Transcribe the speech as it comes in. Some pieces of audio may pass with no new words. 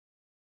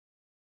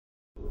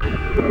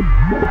Ten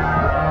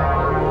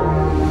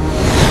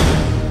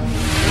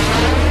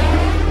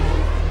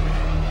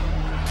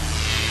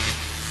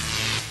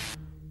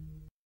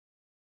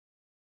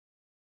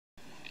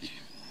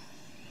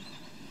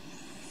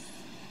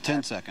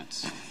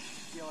seconds.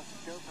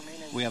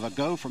 We have a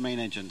go for main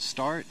engine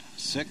start.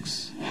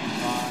 6,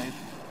 5,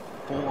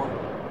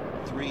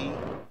 4, 3,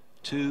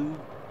 2,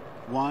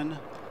 1.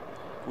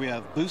 We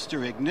have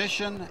booster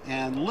ignition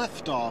and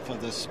liftoff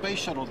of the Space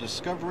Shuttle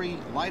Discovery,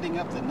 lighting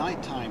up the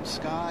nighttime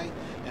sky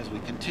as we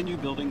continue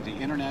building the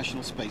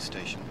International Space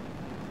Station.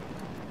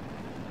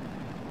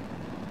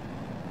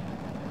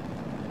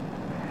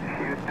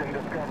 Houston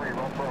Discovery,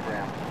 roll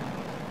program.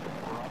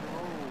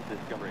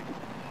 Discovery.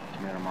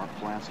 Commander Mark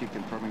Polanski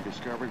confirming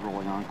Discovery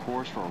rolling on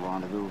course for a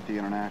rendezvous with the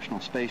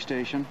International Space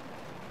Station.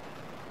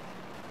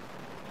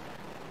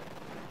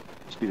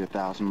 Speed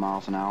 1,000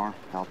 miles an hour,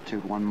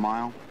 altitude 1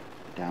 mile,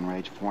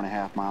 downrange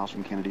 4.5 miles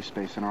from Kennedy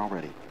Space Center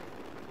already.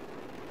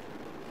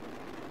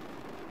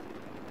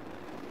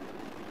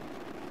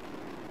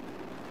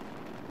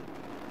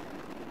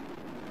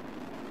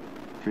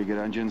 Three good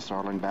engines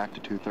throttling back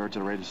to 2/3 of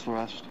the rated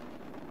thrust.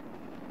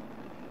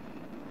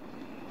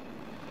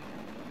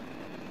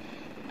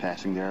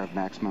 Passing the air of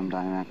maximum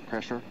dynamic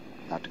pressure,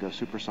 about to go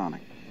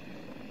supersonic.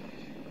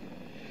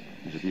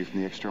 There's a view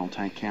from the external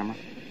tank camera.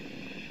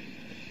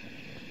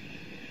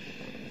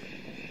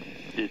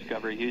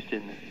 Discovery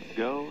Houston,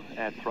 go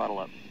at throttle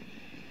up.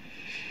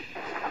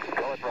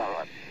 Go at throttle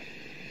up.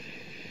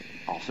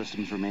 All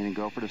systems remaining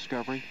go for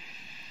Discovery.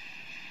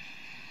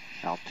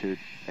 Altitude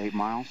 8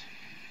 miles.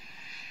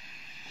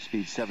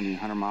 Speed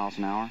 1,700 miles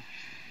an hour.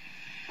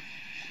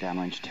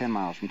 Downrange 10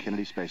 miles from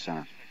Kennedy Space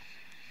Center.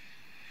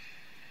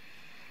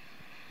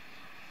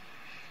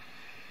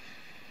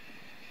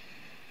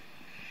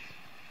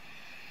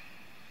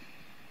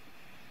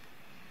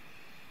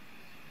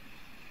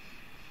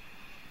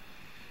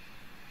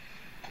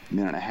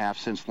 Minute and a half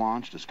since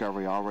launch,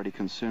 Discovery already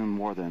consumed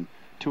more than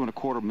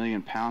 2.25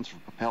 million pounds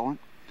of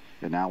propellant.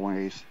 It now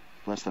weighs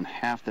less than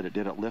half that it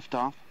did at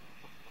liftoff.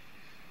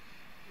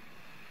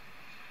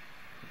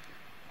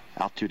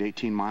 Altitude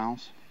 18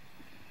 miles.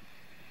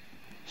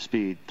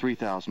 Speed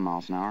 3,000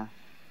 miles an hour.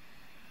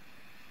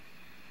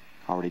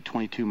 Already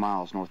 22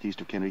 miles northeast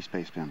of Kennedy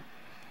Space Center.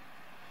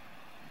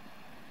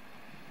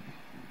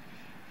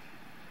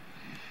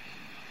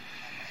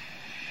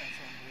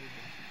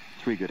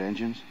 Three good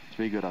engines,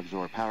 3 good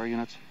auxiliary power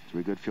units,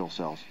 3 good fuel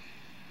cells.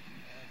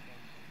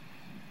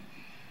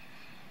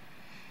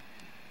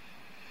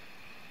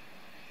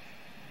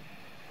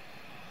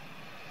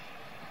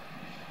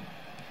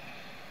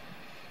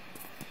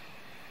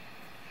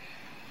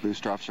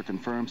 Booster officer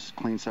confirms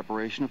clean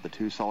separation of the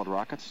 2 solid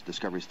rockets.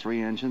 Discovery's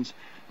 3 engines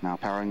now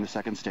powering the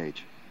second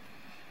stage.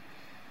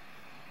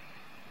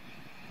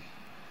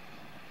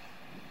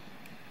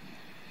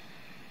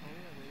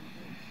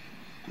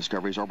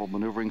 Discovery's orbital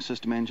maneuvering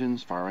system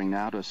engines firing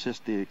now to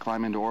assist the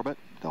climb into orbit.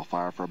 They'll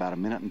fire for about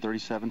 1 minute and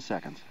 37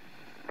 seconds.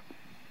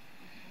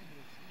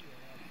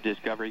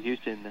 Discovery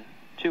Houston,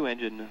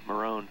 2-engine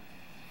Marone.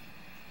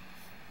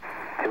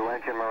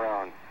 2-engine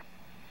Marone.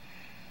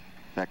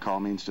 That call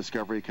means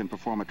Discovery can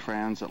perform a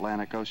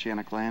transatlantic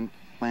oceanic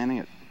landing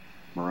at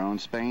Marone,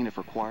 Spain, if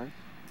required.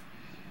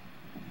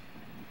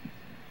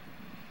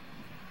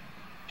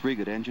 3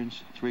 good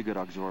engines, 3 good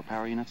auxiliary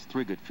power units,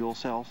 3 good fuel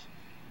cells.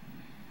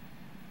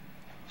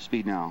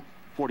 Speed now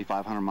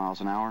 4,500 miles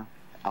an hour,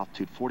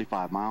 altitude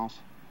 45 miles,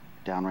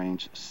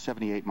 downrange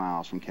 78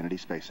 miles from Kennedy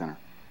Space Center.